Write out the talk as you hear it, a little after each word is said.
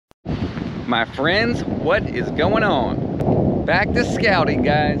My friends, what is going on? Back to scouting,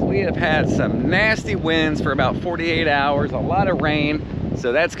 guys. We have had some nasty winds for about 48 hours, a lot of rain,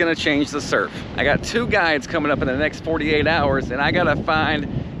 so that's gonna change the surf. I got 2 guides coming up in the next 48 hours, and I gotta find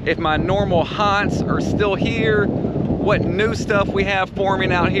if my normal haunts are still here, what new stuff we have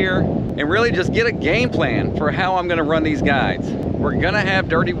forming out here, and really just get a game plan for how I'm gonna run these guides. We're gonna have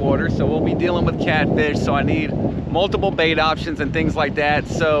dirty water, so we'll be dealing with catfish, so I need multiple bait options and things like that,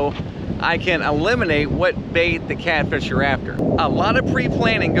 so I can eliminate what bait the catfish are after. A lot of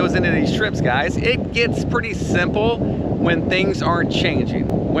pre-planning goes into these trips, guys. It gets pretty simple when things aren't changing.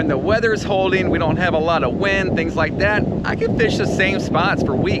 When the weather's holding, we don't have a lot of wind, things like that, I can fish the same spots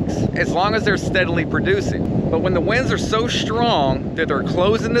for weeks, as long as they're steadily producing. But when the winds are so strong that they're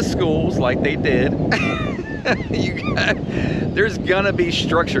closing the schools like they did, there's gonna be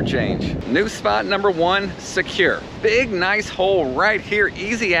structure change. New spot number 1, secure. Big, nice hole right here,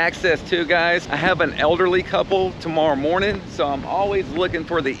 easy access too, guys. I have an elderly couple tomorrow morning, so I'm always looking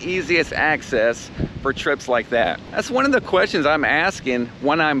for the easiest access for trips like that. That's one of the questions I'm asking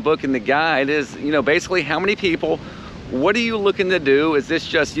when I'm booking the guide is, you know, basically how many people, what are you looking to do? Is this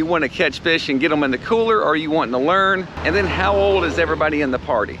just you want to catch fish and get them in the cooler, or are you wanting to learn? And then how old is everybody in the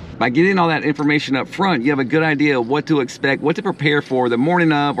party? By getting all that information up front, you have a good idea of what to expect, what to prepare for the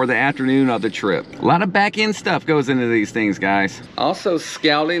morning of or the afternoon of the trip. A lot of back end stuff goes into these things, guys. Also,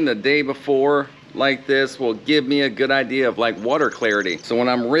 scouting the day before like this will give me a good idea of like water clarity. So when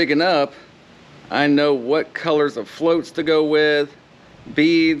I'm rigging up, I know what colors of floats to go with,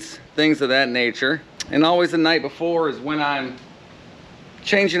 beads, things of that nature. And always the night before is when I'm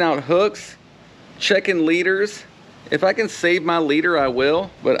changing out hooks, checking leaders. If I can save my leader, I will,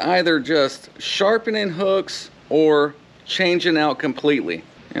 but either just sharpening hooks or changing out completely.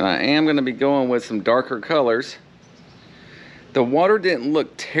 And I am gonna be going with some darker colors. The water didn't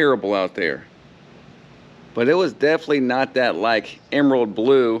look terrible out there, but it was definitely not that like emerald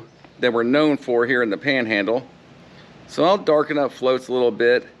blue that we're known for here in the Panhandle. So I'll darken up floats a little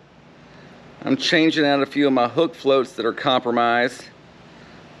bit. I'm changing out a few of my hook floats that are compromised.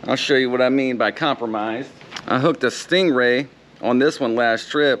 I'll show you what I mean by compromised. I hooked a stingray on this one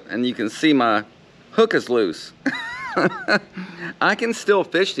last trip, and you can see my hook is loose. I can still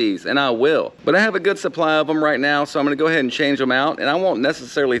fish these, and I will. But I have a good supply of them right now, so I'm gonna go ahead and change them out, and I won't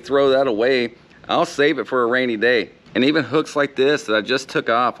necessarily throw that away. I'll save it for a rainy day. And even hooks like this that I just took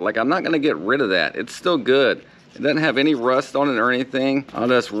off, like I'm not gonna get rid of that. It's still good. It doesn't have any rust on it or anything. I'll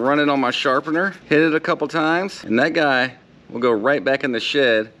just run it on my sharpener, hit it a couple times, and that guy will go right back in the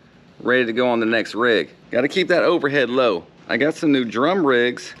shed, ready to go on the next rig. Got to keep that overhead low. I got some new drum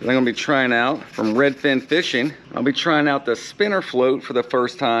rigs that I'm gonna be trying out from Redfin Fishing. I'll be trying out the spinner float for the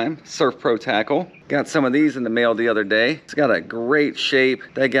first time, Surf Pro Tackle. Got some of these in the mail the other day. It's got a great shape.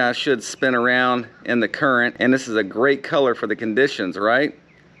 That guy should spin around in the current, and this is a great color for the conditions, right?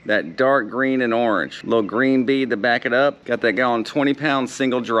 That dark green and orange. Little green bead to back it up. Got that guy on 20-pound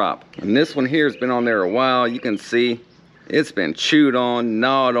single drop. And this one here has been on there a while. You can see it's been chewed on,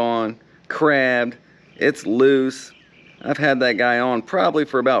 gnawed on, crabbed. It's loose. I've had that guy on probably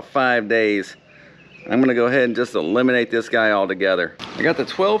for about 5 days. I'm gonna go ahead and just eliminate this guy altogether. I got the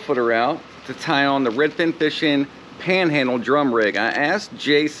 12-footer out to tie on the Redfin Fishing Panhandle drum rig. I asked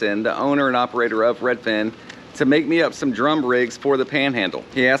Jason, the owner and operator of Redfin, to make me up some drum rigs for the Panhandle.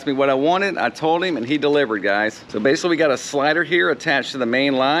 He asked me what I wanted, I told him, and he delivered, guys. So basically we got a slider here attached to the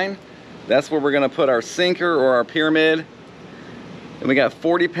main line. That's where we're gonna put our sinker or our pyramid. And we got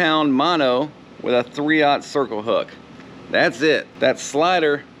 40-pound mono with a 3/0 circle hook. That's it. That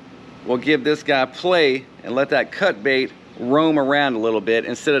slider will give this guy play and let that cut bait roam around a little bit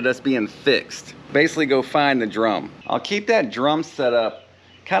instead of just being fixed. Basically go find the drum. I'll keep that drum set up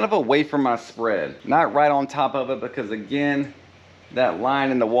kind of away from my spread, not right on top of it, because again, that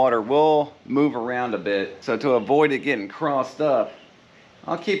line in the water will move around a bit. So to avoid it getting crossed up,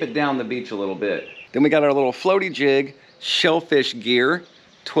 I'll keep it down the beach a little bit. Then we got our little floaty jig, shellfish gear,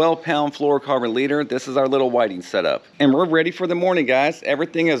 12-pound fluorocarbon leader. This is our little whiting setup. And we're ready for the morning, guys.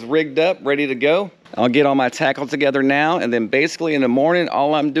 Everything is rigged up, ready to go. I'll get all my tackle together now, and then basically in the morning,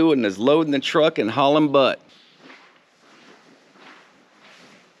 all I'm doing is loading the truck and hauling butt.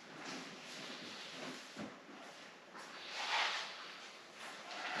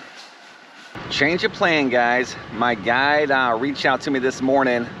 Change of plan, guys. My guide reached out to me this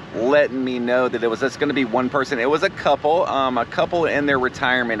morning letting me know that it was just going to be one person. It was a couple in their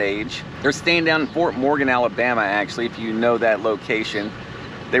retirement age. They're staying down in Fort Morgan, Alabama, actually, if you know that location.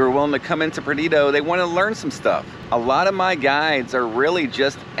 They were willing to come into Perdido. They wanted to learn some stuff. A lot of my guides are really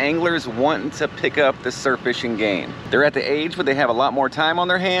just anglers wanting to pick up the surf fishing game. They're at the age where they have a lot more time on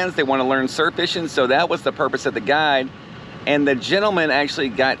their hands. They want to learn surf fishing, so that was the purpose of the guide. And the gentleman actually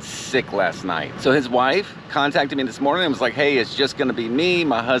got sick last night. So his wife contacted me this morning and was like, hey, it's just gonna be me,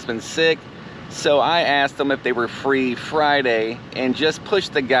 my husband's sick. So I asked them if they were free Friday and just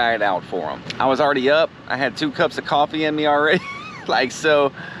pushed the guide out for them. I was already up. I had 2 cups of coffee in me already.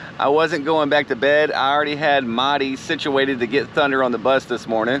 So I wasn't going back to bed. I already had Marty situated to get Thunder on the bus this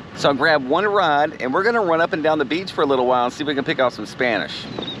morning. So I grabbed one rod and we're gonna run up and down the beach for a little while and see if we can pick off some Spanish.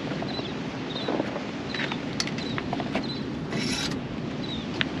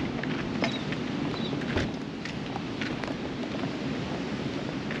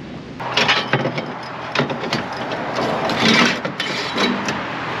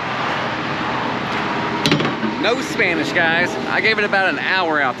 No Spanish, guys. I gave it about an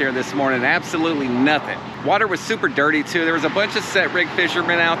hour out there this morning. Absolutely nothing. Water was super dirty too. There was a bunch of set rig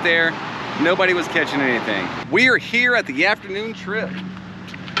fishermen out there. Nobody was catching anything. We are here at the afternoon trip.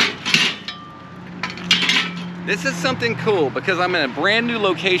 This is something cool because I'm in a brand new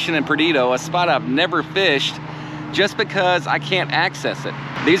location in Perdido, a spot I've never fished, just because I can't access it.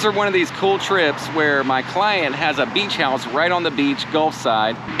 These are one of these cool trips where my client has a beach house right on the beach, Gulf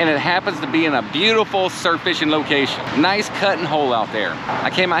side, and it happens to be in a beautiful surf fishing location. Nice cut and hole out there.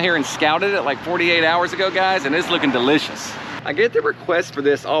 I came out here and scouted it like 48 hours ago, guys, and it's looking delicious. I get the requests for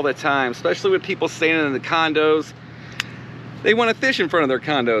this all the time, especially with people staying in the condos. They want to fish in front of their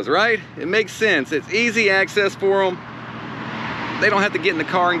condos, right? It makes sense. It's easy access for them. They don't have to get in the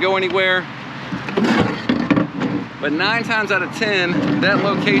car and go anywhere. But 9 times out of 10, that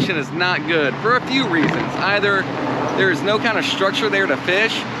location is not good for a few reasons. Either there's no kind of structure there to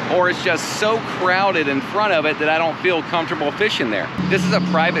fish, or it's just so crowded in front of it that I don't feel comfortable fishing there. This is a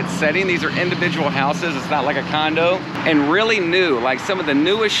private setting. These are individual houses. It's not like a condo. And really new, like some of the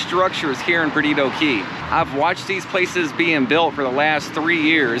newest structures here in Perdido Key. I've watched these places being built for the last 3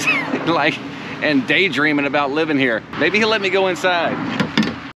 years, and daydreaming about living here. Maybe he'll let me go inside.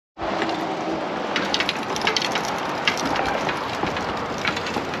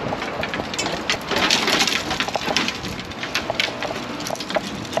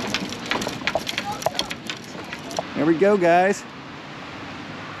 There we go, guys.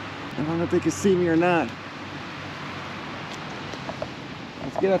 I don't know if they can see me or not.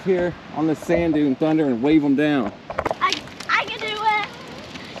 Let's get up here on the sand dune, Thunder, and wave them down. I can do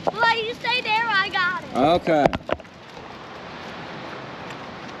it. Well, you stay there, I got it. Okay.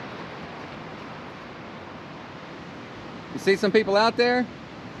 You see some people out there?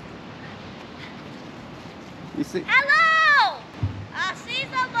 You see? Hello! I see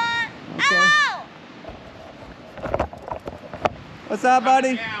someone. Okay. Hello! What's up,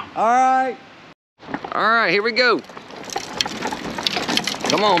 buddy? All right. All right, here we go.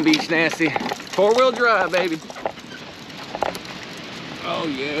 Come on, Beach Nasty. 4-wheel drive, baby. Oh,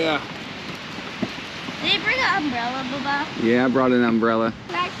 yeah. Did you bring an umbrella, Bubba? Yeah, I brought an umbrella.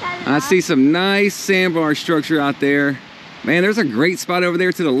 I I see some nice sandbar structure out there. Man, there's a great spot over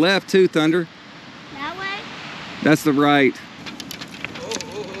there to the left, too, Thunder. That way? That's the right.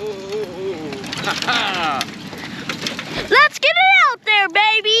 Let's get it out there,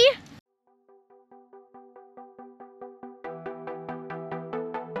 baby!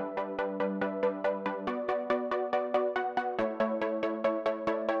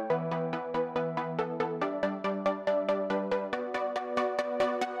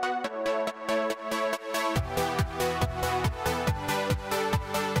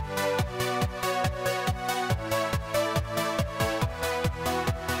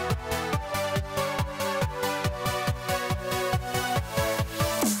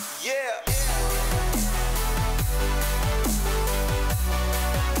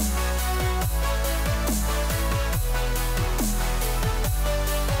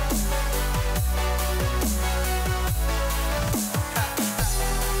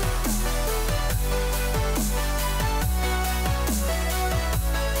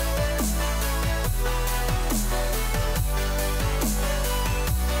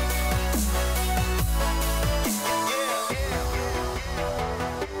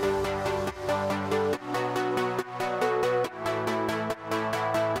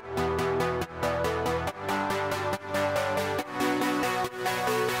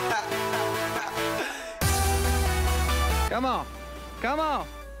 Come on. Come on.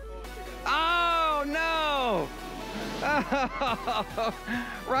 Oh, no. Oh,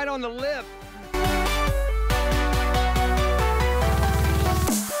 right on the lip.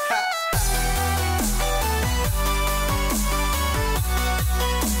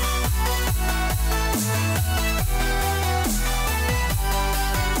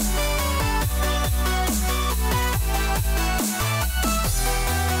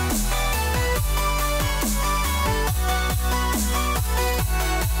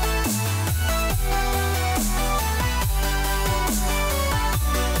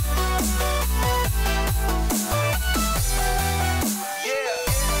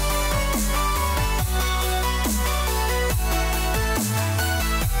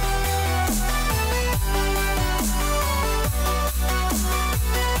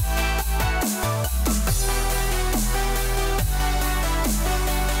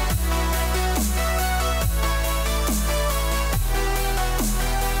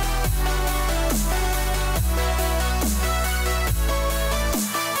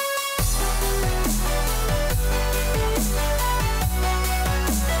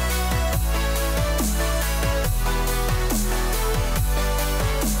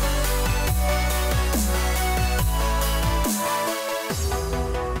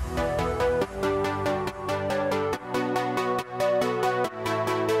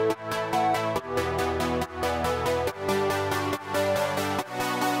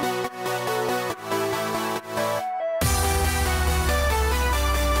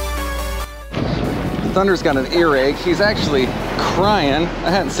 Thunder's got an earache. He's actually crying. I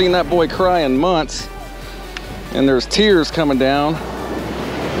hadn't seen that boy cry in months. And there's tears coming down.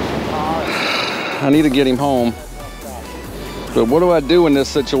 I need to get him home. But what do I do in this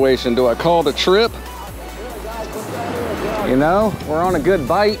situation? Do I call the trip? You know, we're on a good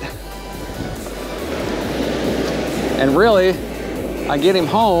bite. And really, I get him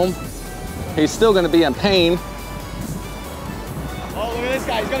home, he's still gonna be in pain. Oh, look at this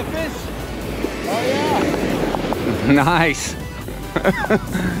guy, he's gonna fish. Oh yeah. Nice.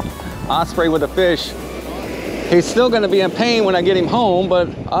 Osprey with a fish. He's still gonna be in pain when I get him home, but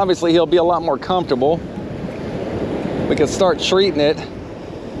obviously he'll be a lot more comfortable. We can start treating it.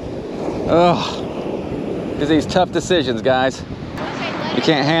 Ugh. It's these tough decisions, guys. You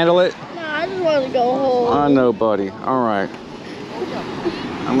can't handle it? No, I just want to go home. I know, buddy. All right.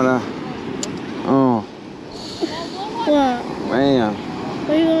 I'm gonna, oh. What? Man. What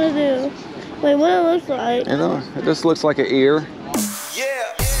are you gonna do? Wait, what it looks like? You know, it just looks like an ear.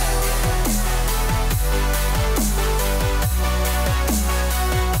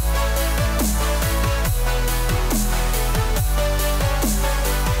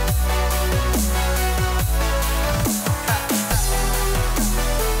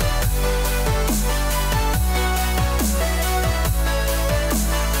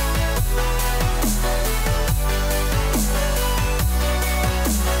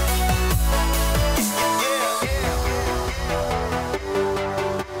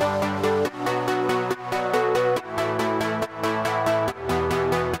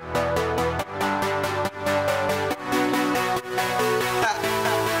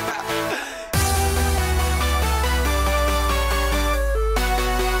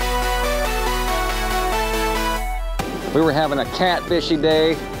 If we were having a catfishy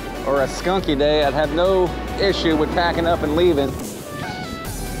day or a skunky day, I'd have no issue with packing up and leaving.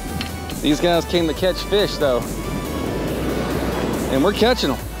 These guys came to catch fish though. And we're catching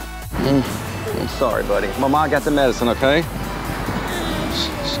them. I'm sorry, buddy. Mama got the medicine, okay?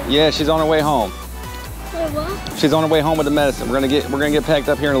 Yeah, she's on her way home. Wait, what? She's on her way home with the medicine. We're gonna get packed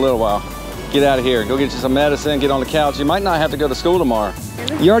up here in a little while. Get out of here. Go get you some medicine, get on the couch. You might not have to go to school tomorrow.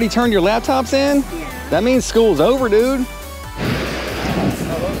 You already turned your laptops in? Yeah. That means school's over, dude.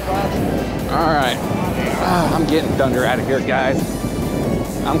 All right. Oh, I'm getting Thunder out of here, guys.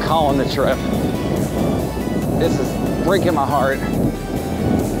 I'm calling the trip. This is breaking my heart.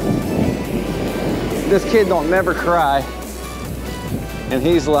 This kid don't never cry. And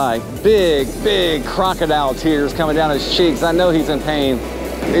he's like big crocodile tears coming down his cheeks. I know he's in pain.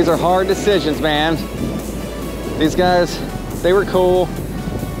 These are hard decisions, man. These guys, they were cool.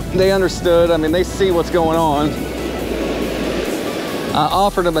 They understood. I mean, they see what's going on. I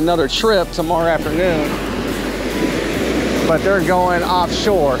offered them another trip tomorrow afternoon, but they're going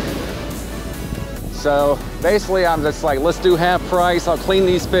offshore. So basically, I'm just like, let's do half price. I'll clean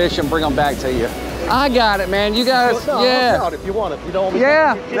these fish and bring them back to you. I got it, man. You guys, no, yeah. I'll if you want it. You don't.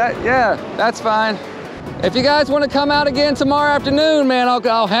 Yeah, that's fine. If you guys want to come out again tomorrow afternoon, man,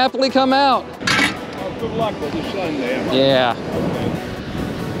 I'll happily come out. Oh, good luck with your son there. Yeah.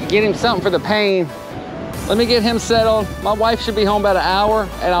 Get him something for the pain. Let me get him settled. My wife should be home about an hour,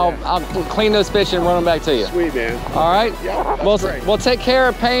 and I'll clean those fish and run them back to you. Sweet, man. All right? Yeah, We'll take care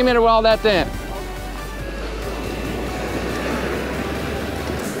of payment and all that then.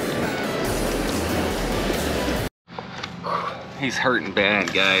 He's hurting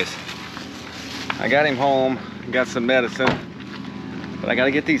bad, guys. I got him home, got some medicine, but I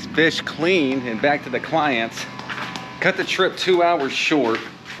gotta get these fish clean and back to the clients. Cut the trip 2 hours short.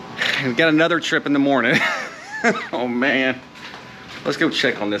 And got another trip in the morning. Oh man. Let's go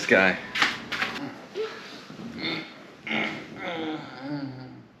check on this guy.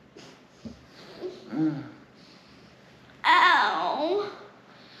 Ow.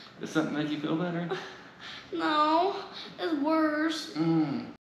 Does something make you feel better? No, it's worse.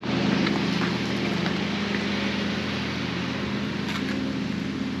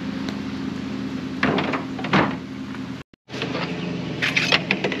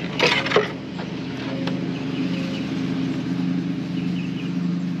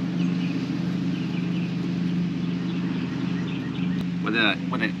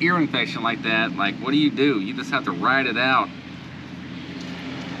 With an ear infection like that, like, what do? You just have to ride it out.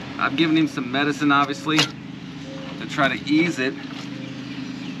 I've given him some medicine, obviously, to try to ease it,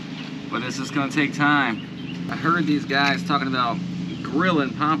 but it's just gonna take time. I heard these guys talking about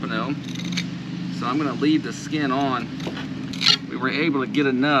grilling pompano, so I'm gonna leave the skin on. We were able to get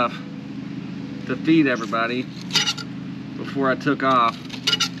enough to feed everybody before I took off.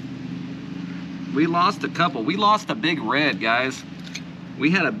 We lost a couple. We lost a big red, guys. we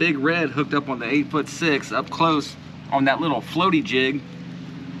had a big red hooked up on the 8'6" up close on that little floaty jig.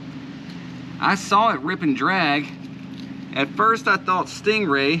 I saw it rip and drag. At first I thought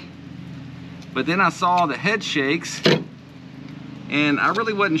stingray, but then I saw the head shakes and I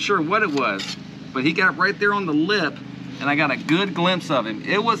really wasn't sure what it was. But he got right there on the lip and I got a good glimpse of him.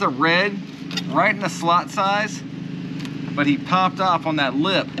 It was a red, right in the slot size, but he popped off on that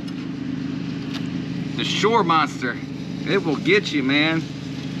lip. The shore monster, it will get you, man.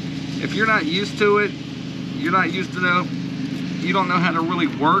 If you're not used to it, you don't know how to really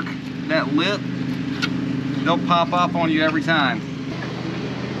work that lip, they'll pop off on you every time.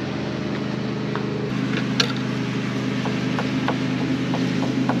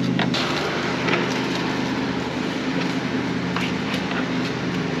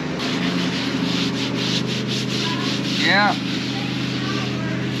 Yeah.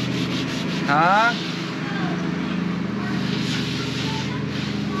 Huh?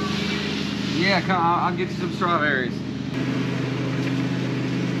 Yeah, come on, I'll get you some strawberries.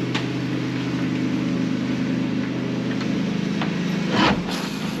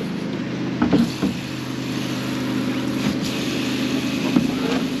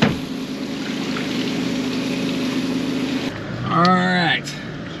 All right.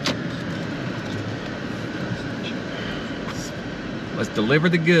 Let's deliver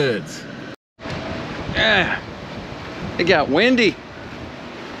the goods. Yeah, it got windy.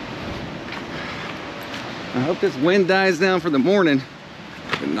 I hope this wind dies down for the morning.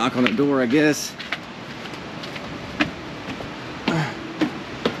 Can knock on the door, I guess.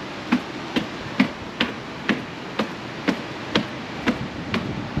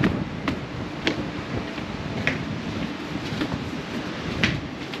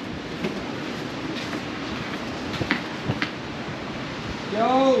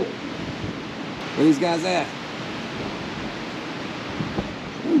 Yo! Where these guys at?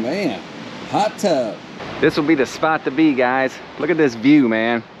 Oh man, hot tub. This will be the spot to be, guys. Look at this view,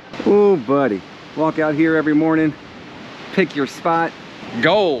 man. Oh, buddy. Walk out here every morning, pick your spot.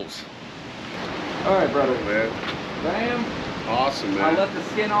 Goals. All right, brother. Oh, man. Bam. Awesome, man. I left the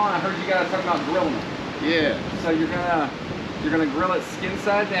skin on. I heard you guys talking about grilling it. Yeah. So you're gonna grill it skin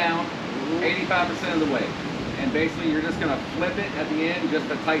side down, 85% of the way. And basically you're just gonna flip it at the end just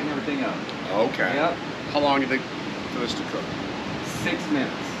to tighten everything up. Okay. Yep. How long do you think for this to cook? 6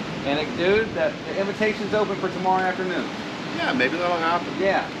 minutes. And dude, the invitation's open for tomorrow afternoon. Yeah, maybe that'll happen.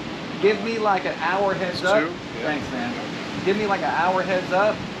 Yeah. Give me like an hour heads up. Yeah. Thanks, man. Give me like an hour heads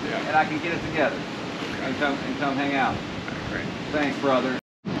up, Yeah. and I can get it together. Okay. And come hang out. Great. Thanks, brother.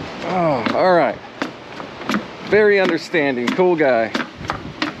 Oh, all right. Very understanding, cool guy.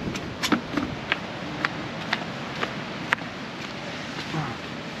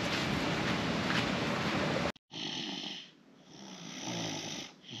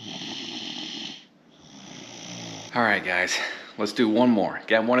 All right, guys, let's do one more.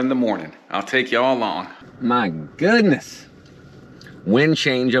 Got one in the morning. I'll take y'all along. My goodness. Wind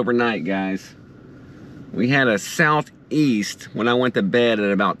change overnight, guys. We had a southeast when I went to bed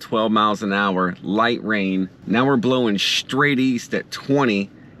at about 12 miles an hour, light rain. Now we're blowing straight east at 20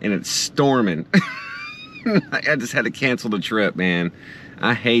 and it's storming. I just had to cancel the trip, man.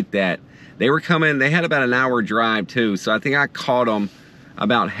 I hate that. They were coming, they had about an hour drive too, so I think I caught them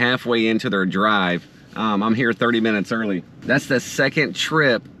about halfway into their drive. I'm here 30 minutes early. That's the second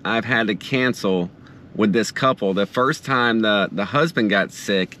trip I've had to cancel with this couple. The first time the husband got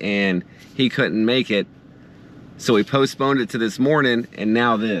sick and he couldn't make it, so we postponed it to this morning, and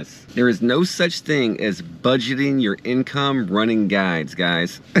now this. There is no such thing as budgeting your income running guides,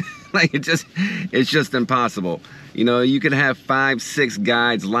 guys. Like it's just impossible. You know, you could have 5, 6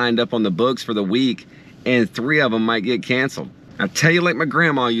 guides lined up on the books for the week and 3 of them might get canceled. I tell you, like my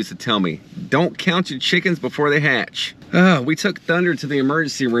grandma used to tell me, don't count your chickens before they hatch. We took Thunder to the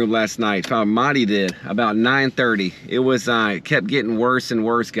emergency room last night. Marty did, about 9:30. It kept getting worse and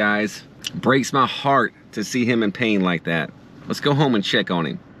worse, guys. Breaks my heart to see him in pain like that. Let's go home and check on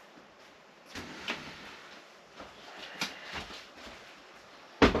him.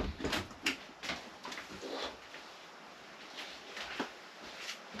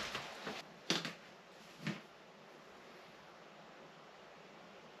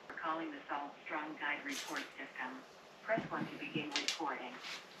 Calling the Salt Strong Guide Report System. Press 1 to begin recording.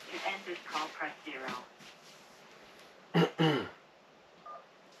 To end this call, press 0.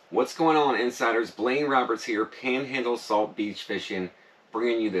 What's going on, insiders? Blaine Roberts here, Panhandle Salt Beach Fishing,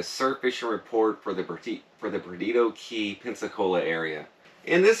 bringing you the surf fishing report for the Perdido Key, Pensacola area.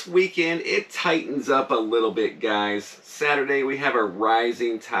 And this weekend, it tightens up a little bit, guys. Saturday, we have a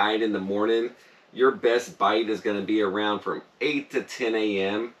rising tide in the morning. Your best bite is going to be around from 8 to 10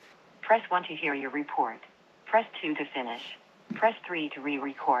 a.m. Press 1 to hear your report. Press 2 to finish. Press 3 to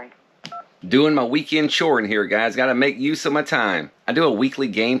re-record. Doing my weekend chore in here, guys. Got to make use of my time. I do a weekly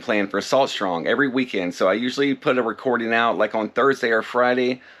game plan for Salt Strong every weekend, so I usually put a recording out like on Thursday or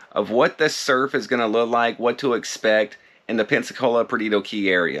Friday of what the surf is going to look like, what to expect in the Pensacola, Perdido Key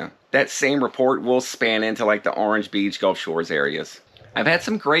area. That same report will span into like the Orange Beach, Gulf Shores areas. I've had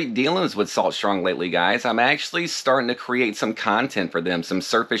some great dealings with Salt Strong lately, guys. I'm actually starting to create some content for them, some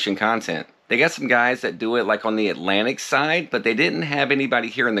surf fishing content. They got some guys that do it like on the Atlantic side, but they didn't have anybody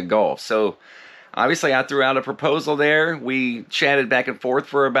here in the Gulf. So obviously I threw out a proposal there. We chatted back and forth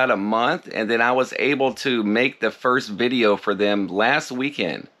for about a month, and then I was able to make the first video for them last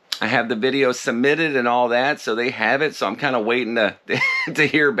weekend. I have the video submitted and all that, so they have it. So I'm kind of waiting to to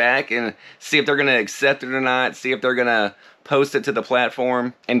hear back and see if they're going to accept it or not, see if they're going to post it to the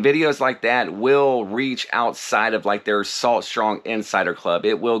platform. And videos like that will reach outside of like their Salt Strong Insider Club.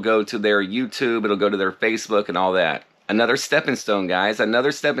 It will go to their YouTube, it'll go to their Facebook and all that. Another stepping stone, guys.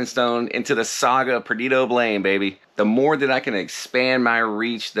 Another stepping stone into the saga of Perdido Blame, baby. The more that I can expand my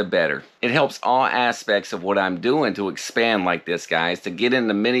reach, the better. It helps all aspects of what I'm doing to expand like this, guys. To get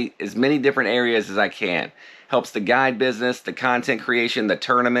into as many different areas as I can. Helps the guide business, the content creation, the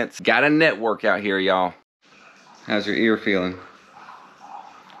tournaments. Got a network out here, y'all. How's your ear feeling?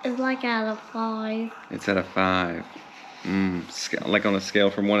 It's like out of 5. It's at a 5. Like on a scale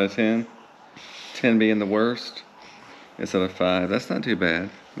from 1 to 10? 10 being the worst? It's at a 5. That's not too bad.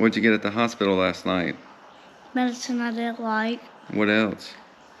 What'd you get at the hospital last night? Medicine I didn't like. What else?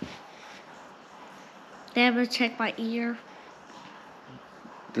 They ever check my ear?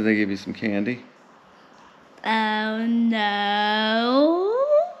 Did they give you some candy? Oh no.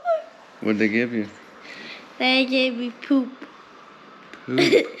 What'd they give you? They gave me poop. Poop.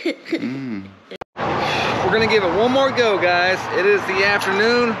 We're gonna give it one more go, guys. It is the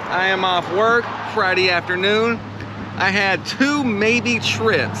afternoon. I am off work Friday afternoon. I had 2 maybe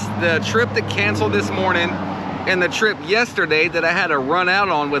trips. The trip that canceled this morning and the trip yesterday that I had to run out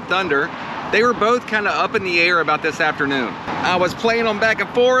on with Thunder. They were both kind of up in the air about this afternoon. I was playing them back and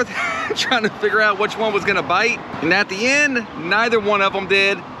forth, trying to figure out which one was gonna bite. And at the end, neither one of them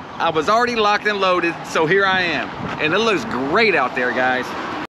did. I was already locked and loaded, so here I am. And it looks great out there, guys.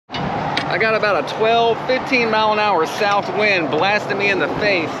 I got about a 12, 15 mile an hour south wind blasting me in the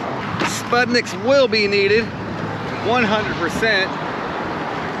face. Sputniks will be needed, 100%.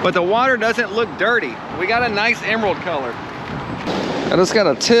 But the water doesn't look dirty. We got a nice emerald color. I just got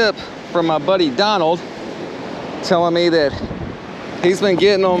a tip from my buddy Donald telling me that he's been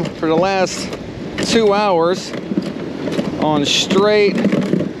getting them for the last 2 hours on straight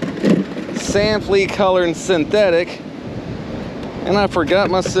sand flea color and synthetic, and I forgot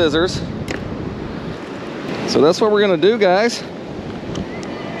my scissors. So that's what we're gonna do, guys.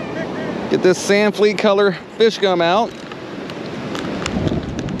 Get this sand flea color fish gum out,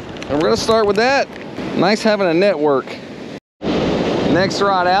 and we're gonna start with that. Nice having a network. Next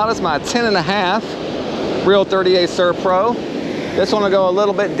rod out is my 10.5 Real 38 Surf Pro. This one will go a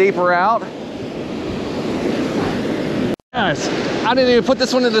little bit deeper out. Guys, I didn't even put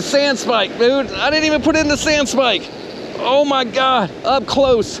this one in the sand spike, dude. I didn't even put it in the sand spike. Oh my God, up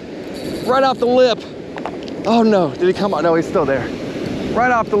close, right off the lip. Oh no, did he come out? No, he's still there. Right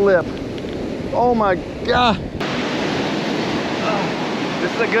off the lip. Oh my God. Oh,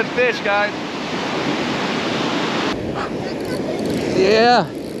 this is a good fish, guys. Yeah.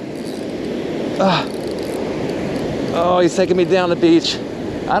 Oh, he's taking me down the beach.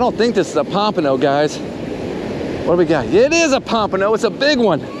 I don't think this is a pompano, guys. What do we got? It is a pompano. It's a big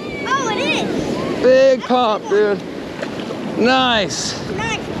one. Oh, it is. Big pomp, dude. Nice.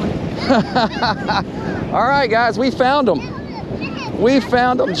 Nice. All right, guys, we found them. We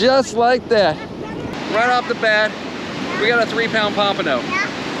found them just like that. Right off the bat, we got a 3-pound pompano.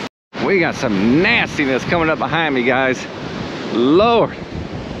 We got some nastiness coming up behind me, guys. Lord.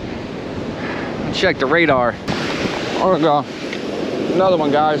 Check the radar. Oh, God. Another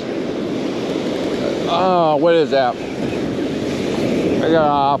one, guys. Oh, what is that? I got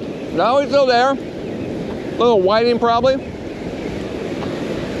off. No, he's still there. A little whiting, probably.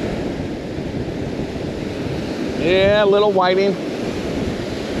 Yeah, a little whiting.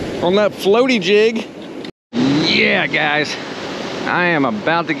 On that floaty jig. Yeah, guys. I am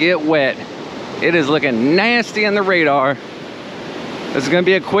about to get wet. It is looking nasty on the radar. This is gonna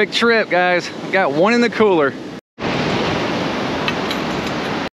be a quick trip, guys. Got one in the cooler.